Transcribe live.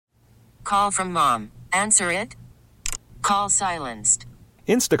Call from mom. Answer it. Call silenced.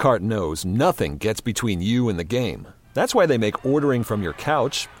 Instacart knows nothing gets between you and the game. That's why they make ordering from your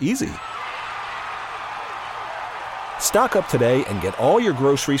couch easy. Stock up today and get all your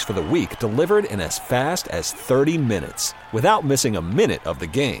groceries for the week delivered in as fast as 30 minutes without missing a minute of the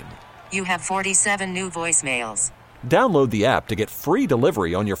game. You have 47 new voicemails. Download the app to get free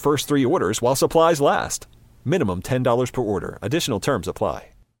delivery on your first 3 orders while supplies last. Minimum $10 per order. Additional terms apply.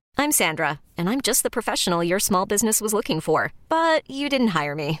 I'm Sandra, and I'm just the professional your small business was looking for. But you didn't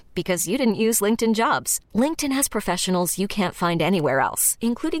hire me because you didn't use LinkedIn Jobs. LinkedIn has professionals you can't find anywhere else,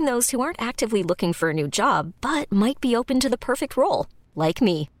 including those who aren't actively looking for a new job, but might be open to the perfect role, like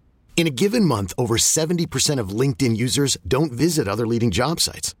me. In a given month, over 70% of LinkedIn users don't visit other leading job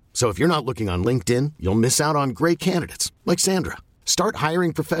sites. So if you're not looking on LinkedIn, you'll miss out on great candidates like Sandra. Start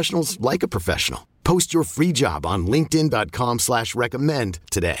hiring professionals like a professional. Post your free job on linkedin.com/recommend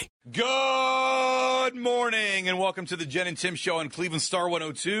today. Good morning and welcome to the Jen and Tim Show on Cleveland Star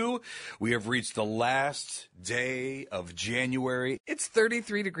 102. We have reached the last day of January. It's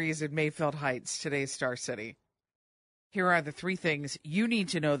 33 degrees in Mayfield Heights, today's Star City. Here are the 3 things you need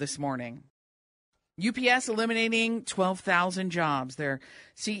to know this morning. UPS eliminating 12,000 jobs. Their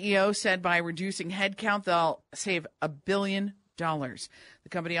CEO said by reducing headcount, they'll save $1 billion. The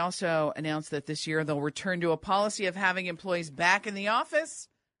company also announced that this year they'll return to a policy of having employees back in the office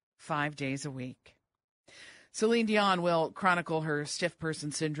 5 days a week. Celine Dion will chronicle her stiff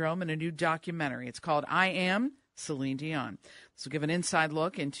person syndrome in a new documentary. It's called I Am Celine Dion. This will give an inside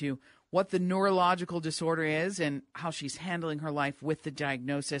look into what the neurological disorder is and how she's handling her life with the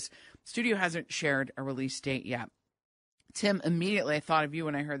diagnosis. The studio hasn't shared a release date yet. Tim, immediately I thought of you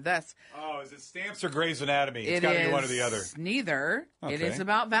when I heard this. Oh, is it Stamps or Grey's Anatomy? It's got to be one or the other. Neither. Okay. It is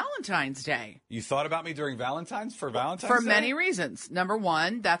about Valentine's Day. You thought about me during Valentine's Day? For many reasons. Number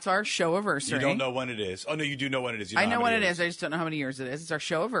one, that's our show anniversary. You don't know when it is. Oh, no, you do know when it is. I know when it is. I just don't know how many years it is. It's our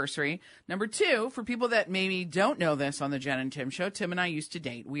show anniversary. Number two, for people that maybe don't know this on the Jen and Tim show, Tim and I used to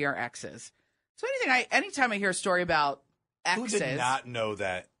date. We are exes. So anytime I hear a story about exes. Who did not know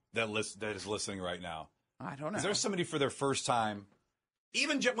that is listening right now? I don't know. Is there somebody for their first time?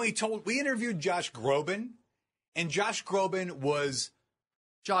 Even when we interviewed Josh Groban, and Josh Groban was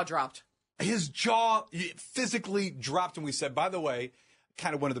jaw dropped. His jaw physically dropped, and we said, by the way,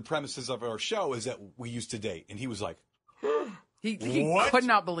 kind of one of the premises of our show is that we used to date, and he was like, he could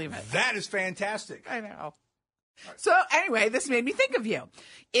not believe it. That is fantastic. I know. So anyway, this made me think of you.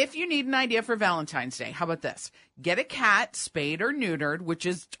 If you need an idea for Valentine's Day, how about this? Get a cat spayed or neutered, which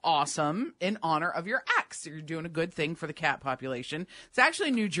is awesome, in honor of your ex. You're doing a good thing for the cat population. It's actually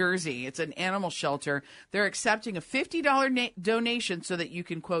New Jersey. It's an animal shelter. They're accepting a $50 donation so that you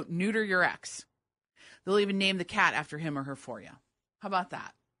can, quote, neuter your ex. They'll even name the cat after him or her for you. How about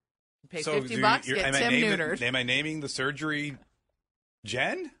that? You pay $50, get Tim neutered. Am I naming the surgery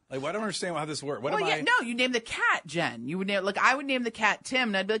Jen? Like, I don't understand how this works. No, you name the cat Jen. You would name, I would name the cat Tim,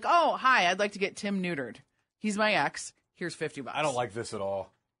 and I'd be like, oh, hi, I'd like to get Tim neutered. He's my ex. Here's $50. I don't like this at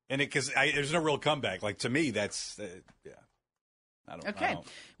all, and because there's no real comeback. Like, to me, that's yeah. Okay.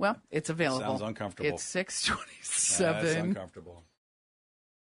 Well, it's available. Sounds uncomfortable. It's 6:27. That's uncomfortable.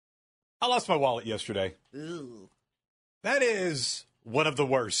 I lost my wallet yesterday. Ooh. That is one of the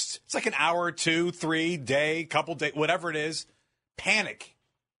worst. It's like an hour, 2, 3 day, couple day, whatever it is. Panic.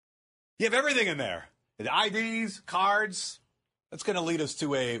 You have everything in there. The IDs, cards. That's going to lead us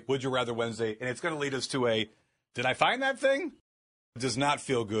to a Would You Rather Wednesday, and it's going to lead us to a Did I find that thing? It does not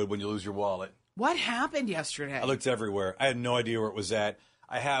feel good when you lose your wallet. What happened yesterday? I looked everywhere. I had no idea where it was at.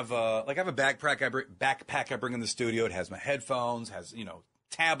 I have a backpack I bring in the studio. It has my headphones, has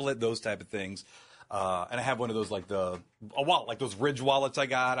tablet, those type of things. And I have one of those a wallet, like those Ridge wallets I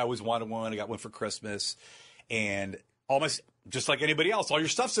got. I always wanted one. I got one for Christmas, and just like anybody else, all your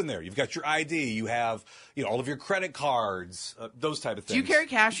stuff's in there. You've got your ID. You have, all of your credit cards, those type of things. Do you carry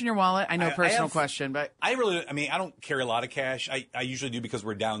cash in your wallet? I know, personal question, but I don't carry a lot of cash. I usually do because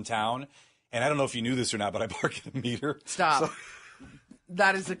we're downtown, and I don't know if you knew this or not, but I park at a meter. Stop. So,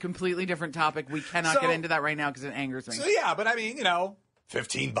 that is a completely different topic. We cannot get into that right now because it angers me. So yeah, but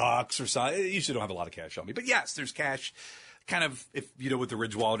 $15 or something. I usually don't have a lot of cash on me, but yes, there's cash. Kind of, if you know what the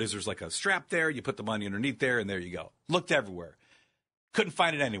Ridge wallet is, there's like a strap there. You put the money underneath there, and there you go. Looked everywhere. Couldn't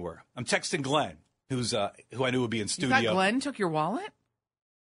find it anywhere. I'm texting Glenn, who I knew would be in studio. You thought Glenn took your wallet?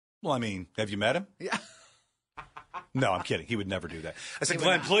 Well, have you met him? Yeah. No, I'm kidding. He would never do that. I said,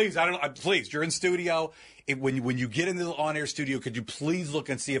 Glenn, please, please, you're in studio. When you get into the on-air studio, could you please look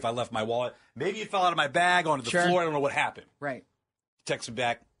and see if I left my wallet? Maybe it fell out of my bag onto the floor. I don't know what happened. Right. Text him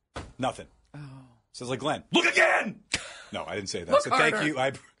back. Nothing. Oh. Says Glenn, look again. No, I didn't say that. Look so harder. Thank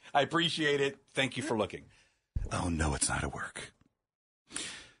you. I appreciate it. Thank you for looking. Oh, no, it's not at work.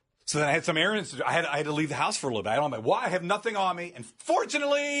 So then I had some errands to do. I had to leave the house for a little bit. I don't know. I have nothing on me. And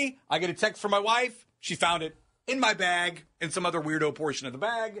fortunately, I get a text from my wife. She found it in my bag, in some other weirdo portion of the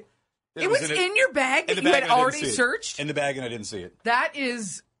bag. It was in your bag that you had already searched? In the bag, and I didn't see it. That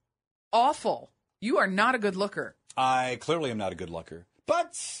is awful. You are not a good looker. I clearly am not a good looker.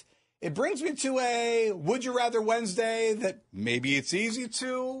 But it brings me to a Would You Rather Wednesday that maybe it's easy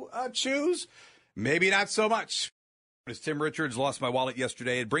to choose, maybe not so much. As Tim Richards lost my wallet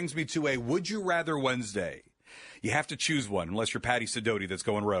yesterday, it brings me to a Would You Rather Wednesday. You have to choose one, unless you're Patty Sidoti that's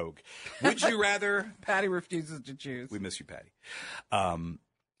going rogue. Would you rather... Patty refuses to choose. We miss you, Patty.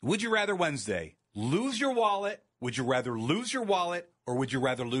 Would you rather Wednesday lose your wallet? Would you rather lose your wallet, or would you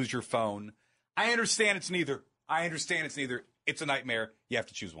rather lose your phone? I understand it's neither. It's a nightmare. You have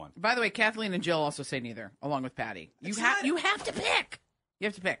to choose one. By the way, Kathleen and Jill also say neither, along with Patty. You have to pick. You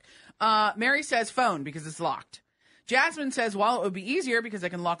have to pick. Mary says phone because it's locked. Jasmine says wallet would be easier because I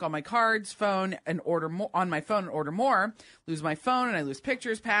can lock all my cards, phone, and order on my phone and order more. Lose my phone and I lose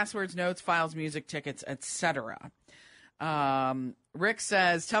pictures, passwords, notes, files, music, tickets, etc. Rick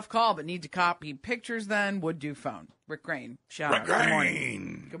says tough call, but need to copy pictures. Then would do phone. Rick Grain, shout out. Good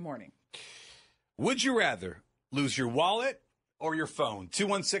morning. Good morning. Would you rather lose your wallet or your phone?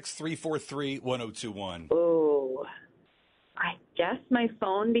 216-343-1021. Oh, I guess my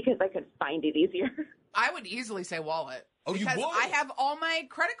phone because I could find it easier. I would easily say wallet. Oh, you would? Because I have all my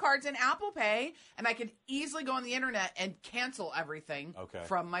credit cards in Apple Pay, and I could easily go on the internet and cancel everything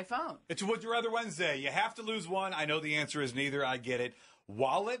from my phone. It's Would You Rather Wednesday. You have to lose one. I know the answer is neither. I get it.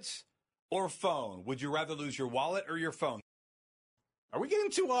 Wallet or phone? Would you rather lose your wallet or your phone? Are we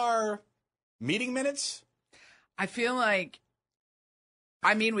getting to our meeting minutes? I feel like,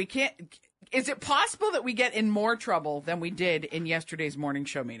 we can't. Is it possible that we get in more trouble than we did in yesterday's morning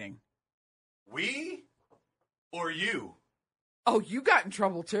show meeting? We or you? Oh, you got in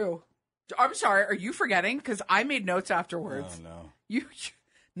trouble too. I'm sorry. Are you forgetting? Because I made notes afterwards. Oh,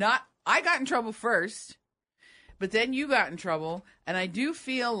 no. I got in trouble first, but then you got in trouble. And I do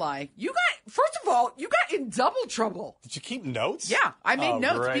feel like first of all, you got in double trouble. Did you keep notes? Yeah, I made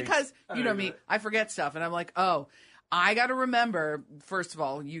notes great. because, you know me, I forget stuff. And I'm like, oh, I got to remember, first of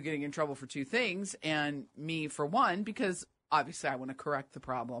all, you getting in trouble for two things and me for one, because obviously I want to correct the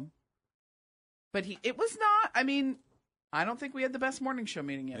problem. But it was not, I don't think we had the best morning show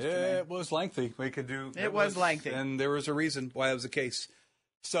meeting yesterday. It was lengthy. It was lengthy. And there was a reason why that was the case.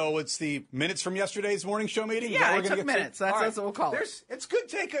 So it's the minutes from yesterday's morning show meeting? Yeah, it took minutes. That's what we'll call it. It's good.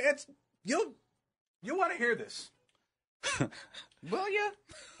 You'll want to hear this. Will you?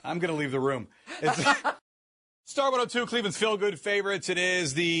 I'm going to leave the room. It's Star 102, Cleveland's feel-good favorites. It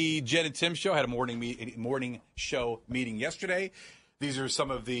is the Jen and Tim show. Had a morning show meeting yesterday. These are some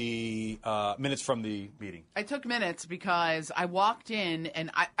of the minutes from the meeting. I took minutes because I walked in,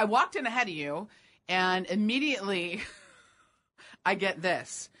 and I walked in ahead of you, and immediately I get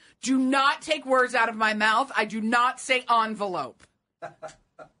this. Do not take words out of my mouth. I do not say envelope.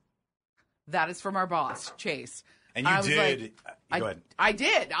 That is from our boss, Chase. And you did. Go ahead. I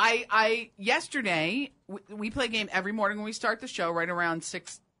did. Yesterday, we play a game every morning when we start the show right around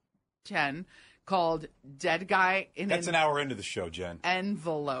 6:10. Called Dead Guy in That's an hour into the show, Jen.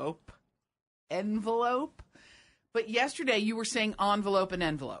 Envelope. But yesterday you were saying envelope and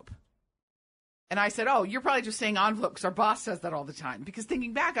envelope. And I said, oh, you're probably just saying envelope because our boss says that all the time. Because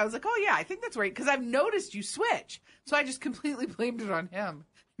thinking back, I was like, oh, yeah, I think that's right. Because I've noticed you switch. So I just completely blamed it on him.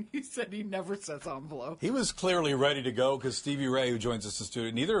 He said he never says envelope. He was clearly ready to go because Stevie Ray, who joins us in the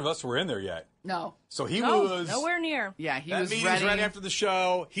studio, neither of us were in there yet. No. So he was nowhere near. Yeah, he that was meeting ready. Was right after the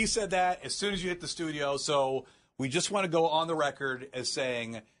show. He said that as soon as you hit the studio. So we just want to go on the record as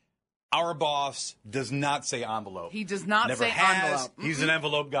saying our boss does not say envelope. He does not Never say has. envelope. He's an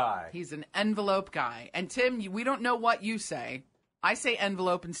envelope guy. He's an envelope guy. And Tim, we don't know what you say. I say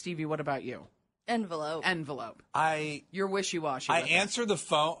envelope, and Stevie, what about you? Envelope. You're wishy-washy. I answer the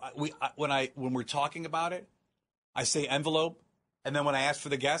phone when we're talking about it. I say envelope, and then when I ask for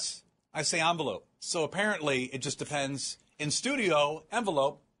the guests, I say envelope. So apparently, it just depends. In studio,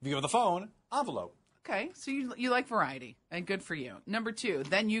 envelope. If you have the phone, envelope. Okay, so you like variety, and good for you. Number two,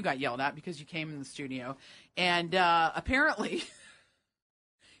 then you got yelled at because you came in the studio, and apparently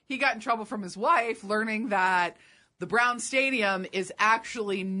he got in trouble from his wife learning that the Brown Stadium is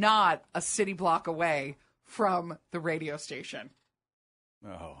actually not a city block away from the radio station.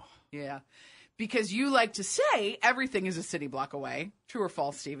 Oh. Yeah. Because you like to say everything is a city block away. True or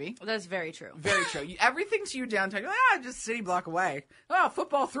false, Stevie? That's very true. Very true. Everything to you downtown, you're like, just a city block away. Oh,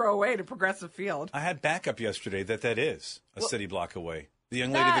 football throw away to Progressive Field. I had backup yesterday that is a city block away The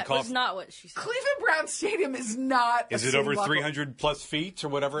young lady that was not what she said. Cleveland Brown Stadium is not. Is it over 300 plus feet or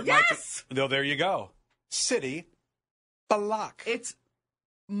whatever it might be? No, there you go. City block. It's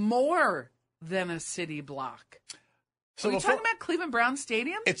more than a city block. So are we talking about Cleveland Brown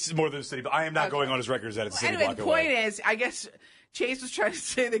Stadium? It's more than a city block. I am not going on his record as that it's a city block the point is, I guess Chase was trying to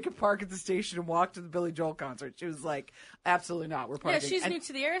say they could park at the station and walk to the Billy Joel concert. She was like, absolutely not. We're parking. Yeah, she's new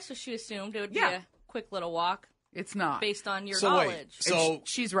to the area, so she assumed it would be a quick little walk. It's not. Based on your knowledge.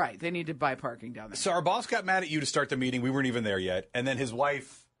 She's right. They need to buy parking down there. So our boss got mad at you to start the meeting. We weren't even there yet. And then his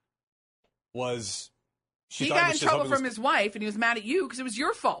wife was... He got in trouble from his wife, and he was mad at you because it was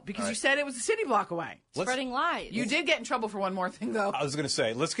your fault, because you said it was a city block away. Spreading lies. You did get in trouble for one more thing, though. I was going to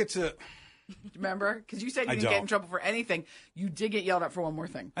say, let's get to... Remember? Because you said you didn't get in trouble for anything. You did get yelled at for one more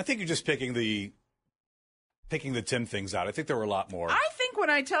thing. I think you're just picking the Tim things out. I think there were a lot more. I think when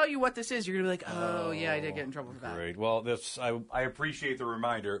I tell you what this is, you're going to be like, oh, yeah, I did get in trouble for that. Great. Well, I appreciate the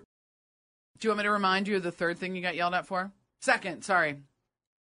reminder. Do you want me to remind you of the third thing you got yelled at for? Second, sorry.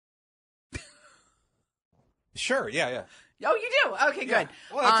 Sure, yeah. Oh, you do? Okay, good.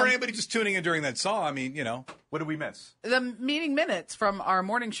 Well, for anybody just tuning in during that song, I mean, what did we miss? The meeting minutes from our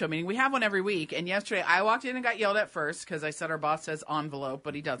morning show meeting. We have one every week, and yesterday I walked in and got yelled at first because I said our boss says envelope,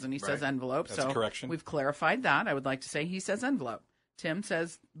 but he doesn't. He says envelope. That's a correction. We've clarified that. I would like to say he says envelope. Tim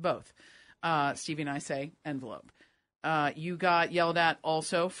says both. Stevie and I say envelope. You got yelled at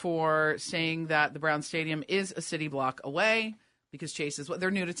also for saying that the Brown Stadium is a city block away because Chase is they're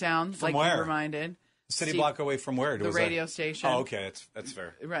new to town, from like where? you reminded. City block away from where? The radio station. Oh, okay. That's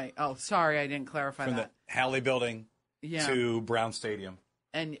fair. Right. Oh, sorry. I didn't clarify from that. The Halley Building to Brown Stadium.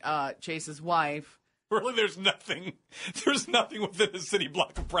 And Chase's wife. Really, there's nothing within the city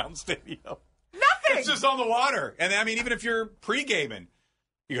block of Brown Stadium. Nothing! It's just on the water. And, I mean, even if you're pre-gaming,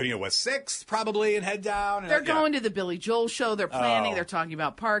 you go, West 6th probably and head down. They're going to the Billy Joel show. They're planning. They're talking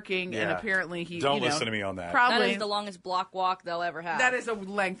about parking. Yeah. And apparently he, Don't listen to me on that. Probably. That is the longest block walk they'll ever have. That is a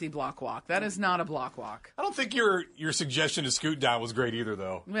lengthy block walk. That is not a block walk. I don't think your suggestion to scoot down was great either,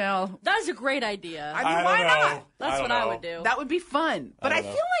 though. Well. That's a great idea. I mean, why not? That's what I would do. That would be fun. But I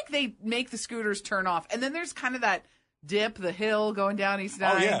feel like they make the scooters turn off. And then there's kind of that dip, the hill going down East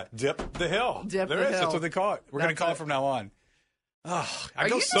 9. Oh, yeah. Dip the hill. Dip there the is. hill. That's what they call it. We're going to call it from now on. Oh, I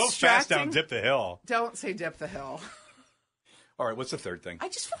go so fast down Dip the Hill. Don't say Dip the Hill. All right, what's the third thing? I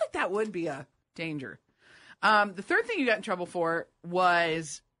just feel like that would be a danger. The third thing you got in trouble for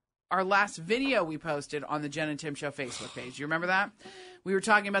was our last video we posted on the Jen and Tim Show Facebook page. You remember that? We were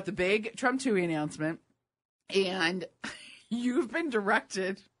talking about the big Trump TUI announcement, and you've been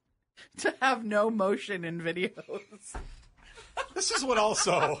directed to have no motion in videos. This is what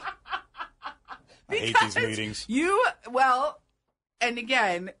also... I hate these meetings. And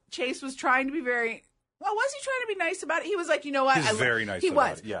again, Chase was trying to be very... Well, was he trying to be nice about it? He was like, you know what? He was very nice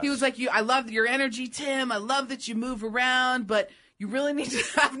about it, yes. He was like, I love your energy, Tim. I love that you move around, but you really need to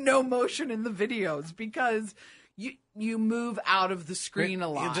have no motion in the videos because you move out of the screen a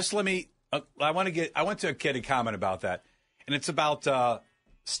lot. Just let me... I went to a kid and comment about that, and it's about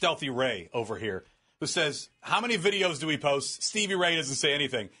Stealthy Ray over here, who says, how many videos do we post? Stevie Ray doesn't say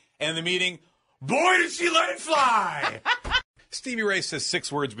anything. And in the meeting, boy, did she let it fly! Stevie Ray says 6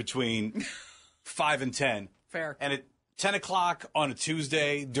 words between 5 and 10. Fair. And at 10 o'clock on a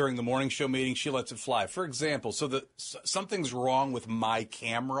Tuesday during the morning show meeting, she lets it fly. For example, something's wrong with my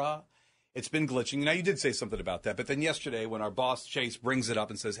camera. It's been glitching. Now, you did say something about that. But then yesterday, when our boss, Chase, brings it up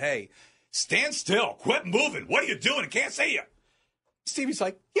and says, hey, stand still. Quit moving. What are you doing? I can't see you. Stevie's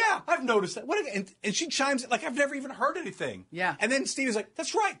like, yeah, I've noticed that. And she chimes in like, I've never even heard anything. Yeah. And then Stevie's like,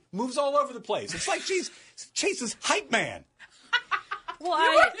 that's right. Moves all over the place. It's like she's Chase's hype man. Well,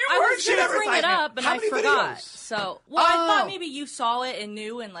 I was going to bring it up, and I forgot. Videos? So, I thought maybe you saw it and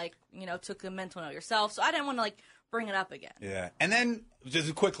knew and, took a mental note yourself. So I didn't want to, bring it up again. Yeah. And then,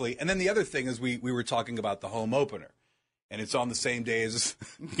 just quickly, the other thing is we were talking about the home opener. And it's on the same day as,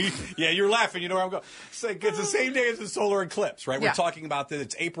 yeah, you're laughing. You know where I'm going. It's the same day as the solar eclipse, right? Yeah. We're talking about that.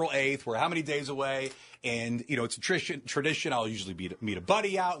 It's April 8th. We're how many days away? And, it's a tradition. I'll usually meet a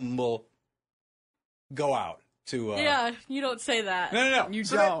buddy out, and we'll go out to. Yeah, you don't say that. No. You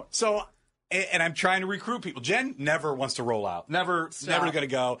don't. And I'm trying to recruit people. Jen never wants to roll out. Never going to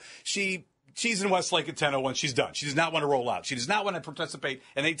go. She's in Westlake at 10:01. She's done. She does not want to roll out. She does not want to participate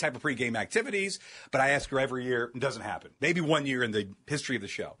in any type of pregame activities. But I ask her every year. It doesn't happen. Maybe one year in the history of the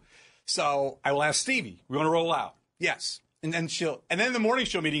show. So I will ask Stevie, we want to roll out? Yes. And then in the morning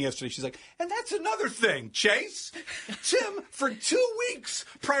show meeting yesterday, she's like, and that's another thing, Chase. Tim, for 2 weeks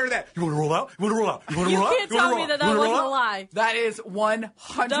prior to that, you want to roll out? You want to roll out? You want to roll out? You can't tell me that wasn't a lie. That is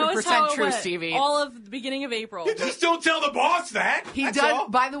 100% true, Stevie. All of the beginning of April. You just don't tell the boss that. He does,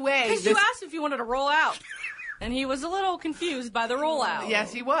 by the way. Because you asked if you wanted to roll out. And he was a little confused by the rollout.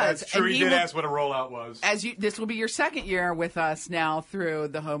 Yes, he was. That's true. He did ask what a rollout was. This will be your second year with us now through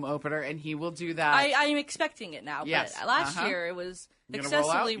the home opener, and he will do that. I am expecting it now. Yes. But last year it was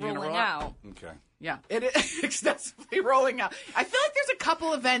excessively rolling out. Okay. Yeah, it is excessively rolling out. I feel like there's a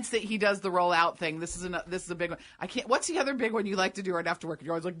couple events that he does the rollout thing. This is a big one. I can't. What's the other big one you like to do right after work?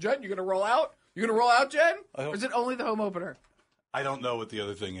 You're always like, Jen, you gonna roll out? You gonna roll out, Jen? Or is it only the home opener? I don't know what the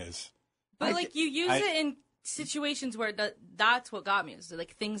other thing is. But you use it in situations where that's what got me. Is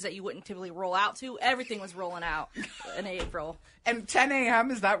like things that you wouldn't typically roll out to. Everything was rolling out in April. And 10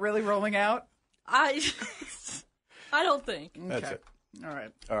 a.m. is that really rolling out? I don't think. Okay. That's it.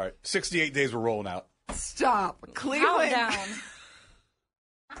 All right. 68 days we're rolling out. Stop. Cleveland. Countdown.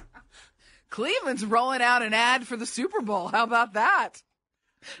 Cleveland's rolling out an ad for the Super Bowl. How about that?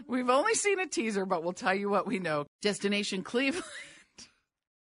 We've only seen a teaser, but we'll tell you what we know. Destination Cleveland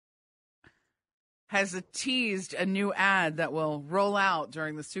has teased a new ad that will roll out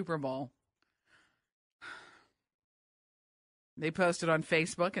during the Super Bowl. They posted on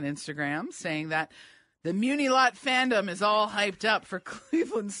Facebook and Instagram saying that the Muni Lot fandom is all hyped up for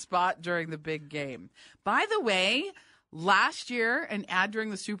Cleveland's spot during the big game. By the way, last year, an ad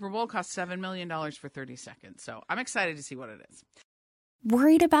during the Super Bowl cost $7 million for 30 seconds. So I'm excited to see what it is.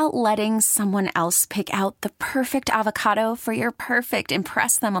 Worried about letting someone else pick out the perfect avocado for your perfect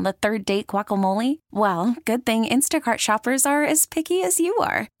impress them on the third date guacamole? Well, good thing Instacart shoppers are as picky as you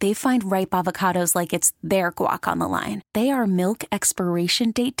are. They find ripe avocados like it's their guac on the line. They are milk expiration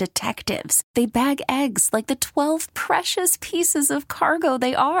date detectives. They bag eggs like the 12 precious pieces of cargo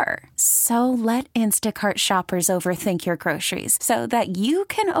they are. So let Instacart shoppers overthink your groceries so that you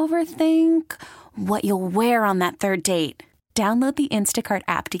can overthink what you'll wear on that third date. Download the Instacart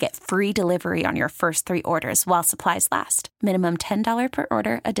app to get free delivery on your first 3 orders while supplies last. Minimum $10 per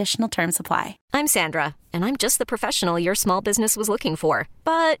order. Additional terms apply. I'm Sandra, and I'm just the professional your small business was looking for.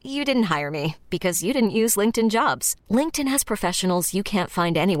 But you didn't hire me because you didn't use LinkedIn Jobs. LinkedIn has professionals you can't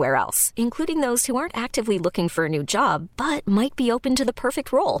find anywhere else, including those who aren't actively looking for a new job, but might be open to the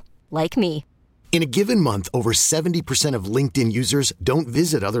perfect role, like me. In a given month, over 70% of LinkedIn users don't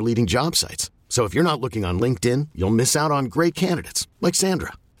visit other leading job sites. So if you're not looking on LinkedIn, you'll miss out on great candidates like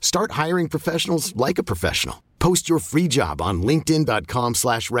Sandra. Start hiring professionals like a professional. Post your free job on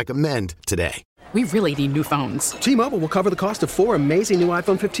linkedin.com/recommend today. We really need new phones. T-Mobile will cover the cost of 4 amazing new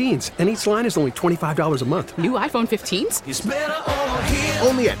iPhone 15s, and each line is only $25 a month. New iPhone 15s? It's better over here.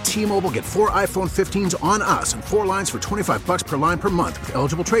 Only at T-Mobile, get 4 iPhone 15s on us and 4 lines for $25 per line per month with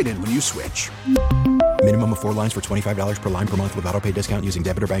eligible trade-in when you switch. Minimum of 4 lines for $25 per line per month with autopay discount using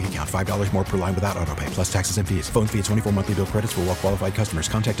debit or bank account. $5 more per line without autopay, plus taxes and fees. Phone fee at 24 monthly bill credits for well-qualified customers.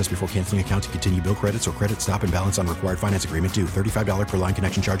 Contact us before canceling account to continue bill credits or credit stop and balance on required finance agreement due. $35 per line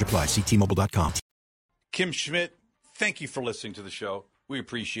connection charge applies. See T-Mobile.com. Kim Schmidt, thank you for listening to the show. We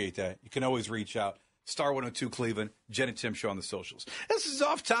appreciate that. You can always reach out. Star 102 Cleveland, Jen and Tim Show on the socials. This is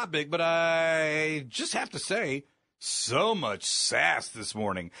off topic, but I just have to say, so much sass this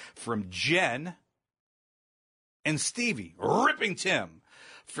morning from Jen and Stevie, ripping Tim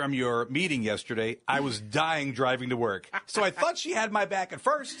from your meeting yesterday. I was dying driving to work. So I thought she had my back at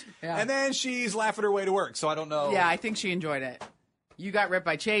first, and then she's laughing her way to work. So I don't know. Yeah, I think she enjoyed it. You got ripped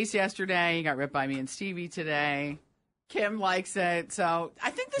by Chase yesterday. You got ripped by me and Stevie today. Kim likes it. So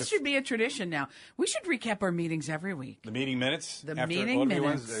I think this should be a tradition now. We should recap our meetings every week. The meeting minutes? The after meeting minutes.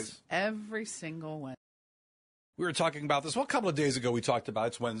 Wednesdays. Every single Wednesday. We were talking about this. Well, a couple of days ago we talked about it.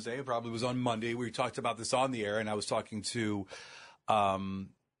 It's Wednesday. It probably was on Monday. We talked about this on the air, and I was talking to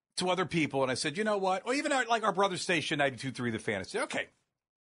other people, and I said, you know what? Or even our brother station, 92.3 The Fan. I said, okay.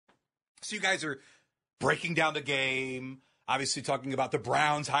 So you guys are breaking down the game, obviously talking about the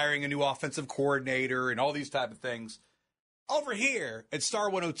Browns hiring a new offensive coordinator and all these type of things. Over here at Star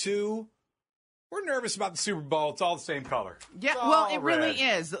 102, we're nervous about the Super Bowl. It's all the same color. Yeah, well, it really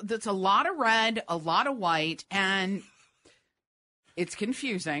is. It's a lot of red, a lot of white, and it's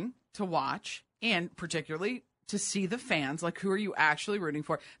confusing to watch, and particularly to see the fans. Like, who are you actually rooting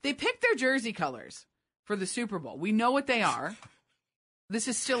for? They picked their jersey colors for the Super Bowl. We know what they are. This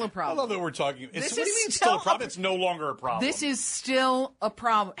is still a problem. I love that we're talking. What do you mean still a problem? It's no longer a problem. This is still a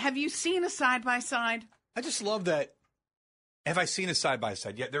problem. Have you seen a side-by-side? I just love that. Have I seen a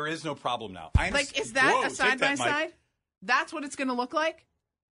side-by-side? Yeah, there is no problem now. Is that a side-by-side? That's what it's going to look like?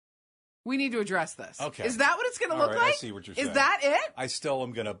 We need to address this. Okay. Is that what it's going to look right, like? I see what you're saying. Is that it? I still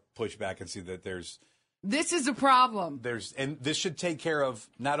am going to push back and see that This is a problem. and this should take care of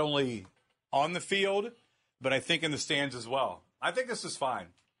not only on the field, but I think in the stands as well. I think this is fine.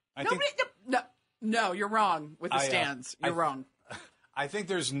 No, you're wrong with the stands. You're wrong. I think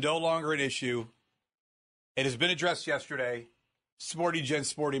there's no longer an issue. It has been addressed yesterday. Sporty Gen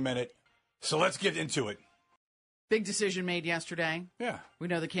Sporty Minute. So let's get into it. Big decision made yesterday. Yeah. We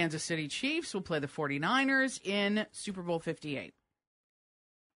know the Kansas City Chiefs will play the 49ers in Super Bowl 58.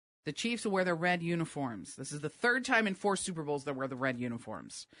 The Chiefs will wear their red uniforms. This is the third time in 4 Super Bowls they'll wear the red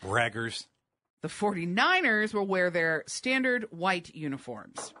uniforms. Braggers. The 49ers will wear their standard white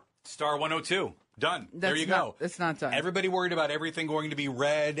uniforms. Star 102. Done. There you go. It's not done. Everybody worried about everything going to be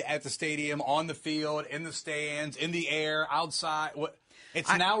red at the stadium, on the field, in the stands, in the air, outside.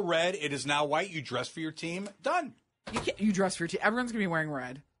 It's now red. It is now white. You dress for your team. Done. You dress for your team. Everyone's going to be wearing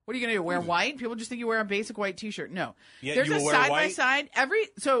red. What are you going to do? Wear white? People just think you wear a basic white T-shirt. No. Yeah, there's you a will wear side-by-side.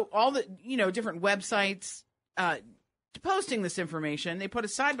 So all the different websites posting this information, they put a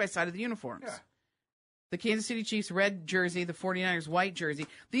side-by-side of the uniforms. Yeah. The Kansas City Chiefs red jersey, the 49ers white jersey.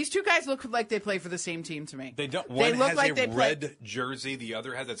 These two guys look like they play for the same team to me. They don't. They One look has like a they red jersey. The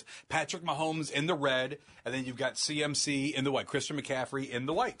other has it's Patrick Mahomes in the red, and then you've got CMC in the white, Christian McCaffrey in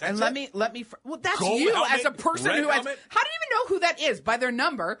the white. That's and let me. Well, that's Gold you helmet, as a person red who has. helmet. How do you even know who that is by their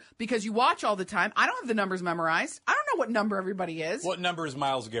number? Because you watch all the time. I don't have the numbers memorized. I don't know what number everybody is. What number is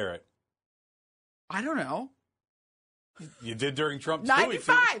Myles Garrett? I don't know. You did during Trump.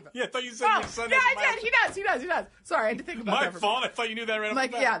 95. Yeah, I thought you said your son. Yeah, I did. He does. Sorry, I had to think about that. My fault. I thought you knew that right off the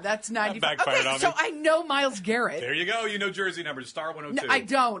bat. Yeah, that's 95. That backfired on me. So I know Myles Garrett. There you go. You know jersey numbers. Star 102. No, I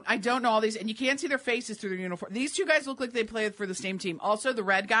don't. I don't know all these, and you can't see their faces through their uniform. These two guys look like they play for the same team. Also, the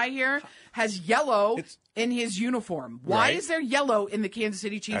red guy here has yellow in his uniform. Why is there yellow in the Kansas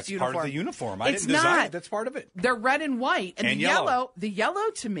City Chiefs uniform? That's part of the uniform. I It's didn't design not. it. That's part of it. They're red and white, and yellow. The yellow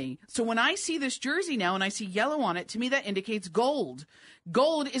to me. So when I see this jersey now and I see yellow on it, to me that indicates gold.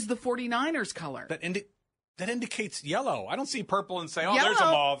 Gold is the 49ers color. That indicates yellow. I don't see purple and say, oh, Yellow. there's a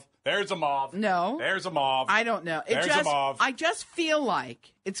mauve. There's a mauve. No. There's a mauve. I don't know. A mauve. I just feel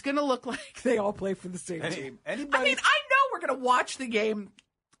like it's going to look like they all play for the same team. I mean, I know we're going to watch the game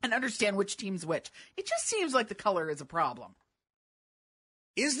and understand which team's which. It just seems like the color is a problem.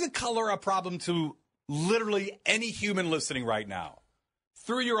 Is the color a problem to literally any human listening right now?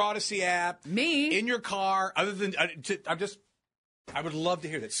 Through your Odyssey app, me, in your car, other than I would love to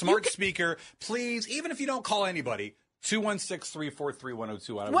hear that. Smart speaker, please, even if you don't call anybody,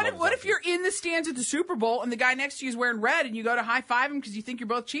 216-343-102. What if you're in the stands at the Super Bowl and the guy next to you is wearing red and you go to high-five him because you think you're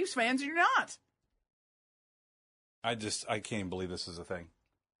both Chiefs fans and you're not? I can't even believe this is a thing.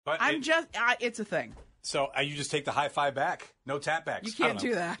 But it's a thing. So you just take the high five back. No tap backs. You can't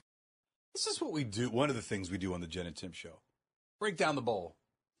do that. This is what we do. One of the things we do on the Jen and Tim show. Break down the bowl.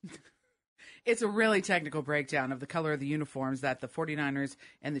 It's a really technical breakdown of the color of the uniforms that the 49ers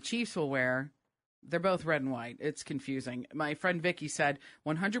and the Chiefs will wear. They're both red and white. It's confusing. My friend Vicky said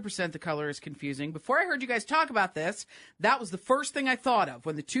 100% the color is confusing. Before I heard you guys talk about this, that was the first thing I thought of.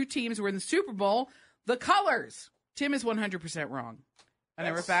 When the two teams were in the Super Bowl, the colors. Tim is 100% wrong. And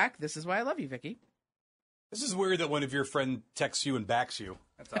I wrote back, this is why I love you, Vicky. This is weird that one of your friend texts you and backs you.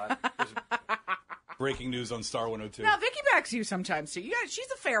 That's odd. Breaking news on Star 102. Now, Vicky backs you sometimes, too.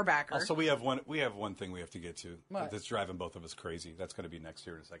 She's a fair backer. Also, we have one thing we have to get to. What? That's driving both of us crazy. That's going to be next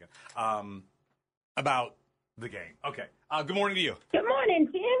here in a second. About the game. Okay. Good morning to you. Good morning,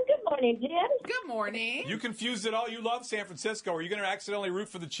 Tim. Good morning, Jen. Good morning. You confused it all. You love San Francisco. Are you going to accidentally root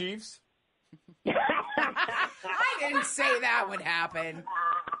for the Chiefs? I didn't say that would happen.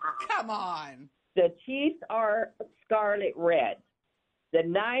 Come on. The Chiefs are scarlet red. The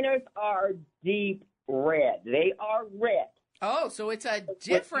Niners are deep red. They are red. Oh, so it's a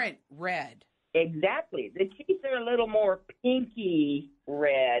different red. Exactly. The Chiefs are a little more pinky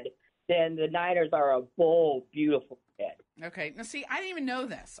red than the Niners are a bold, beautiful red. Okay. Now, see, I didn't even know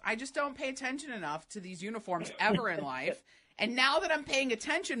this. I just don't pay attention enough to these uniforms ever in life. And now that I'm paying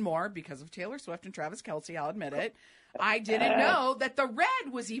attention more because of Taylor Swift and Travis Kelce, I'll admit it, I didn't know that the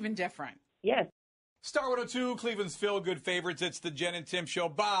red was even different. Yes. Star 102, Cleveland's feel-good favorites. It's the Jen and Tim Show.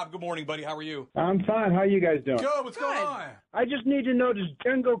 Bob, good morning, buddy. How are you? I'm fine. How you guys doing? Good. What's going on? I just need to know, does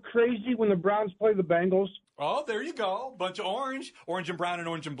Jen go crazy when the Browns play the Bengals? Oh, there you go. Bunch of orange. Orange and brown and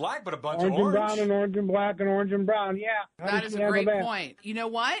orange and black, but a bunch orange of orange. Orange and brown and orange and black and orange and brown, yeah. That is a great point. You know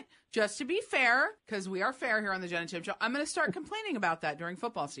what? Just to be fair, because we are fair here on the Jen and Tim Show, I'm going to start complaining about that during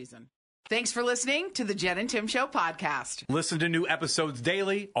football season. Thanks for listening to the Jen and Tim Show podcast. Listen to new episodes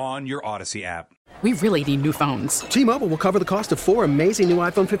daily on your Odyssey app. We really need new phones. T-Mobile will cover the cost of 4 amazing new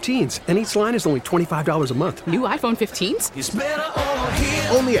iPhone 15s, and each line is only $25 a month. New iPhone 15s? It's better over here.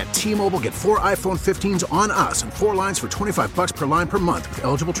 Only at T-Mobile, get 4 iPhone 15s on us and 4 lines for $25 per line per month with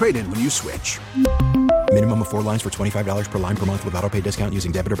eligible trade-in when you switch. Minimum of 4 lines for $25 per line per month with autopay discount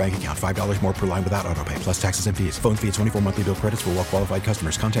using debit or bank account. $5 more per line without autopay, plus taxes and fees. Phone fee at 24 monthly bill credits for well-qualified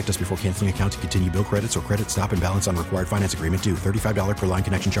customers. Contact us before canceling account to continue bill credits or credit stop and balance on required finance agreement due. $35 per line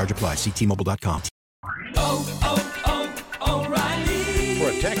connection charge applies. See T-Mobile.com. O'Reilly.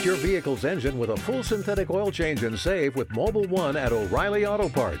 Protect your vehicle's engine with a full synthetic oil change and save with Mobile One at O'Reilly Auto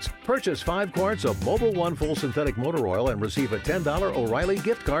Parts. Purchase 5 quarts of Mobile One full synthetic motor oil and receive a $10 O'Reilly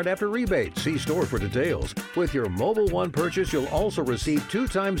gift card after rebate. See store for details. With your Mobile One purchase, you'll also receive 2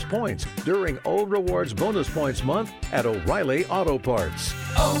 times points during O Rewards Bonus Points Month at O'Reilly Auto Parts.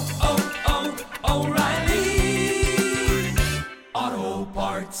 O'Reilly Auto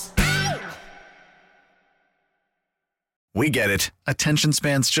Parts. We get it. Attention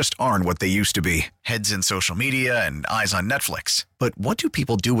spans just aren't what they used to be. Heads in social media and eyes on Netflix. But what do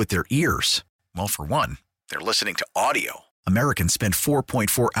people do with their ears? Well, for one, they're listening to audio. Americans spend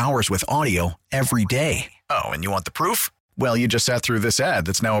 4.4 hours with audio every day. Oh, and you want the proof? Well, you just sat through this ad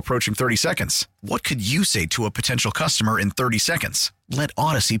that's now approaching 30 seconds. What could you say to a potential customer in 30 seconds? Let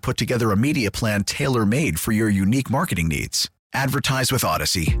Odyssey put together a media plan tailor-made for your unique marketing needs. Advertise with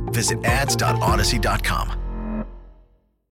Odyssey. Visit ads.odyssey.com.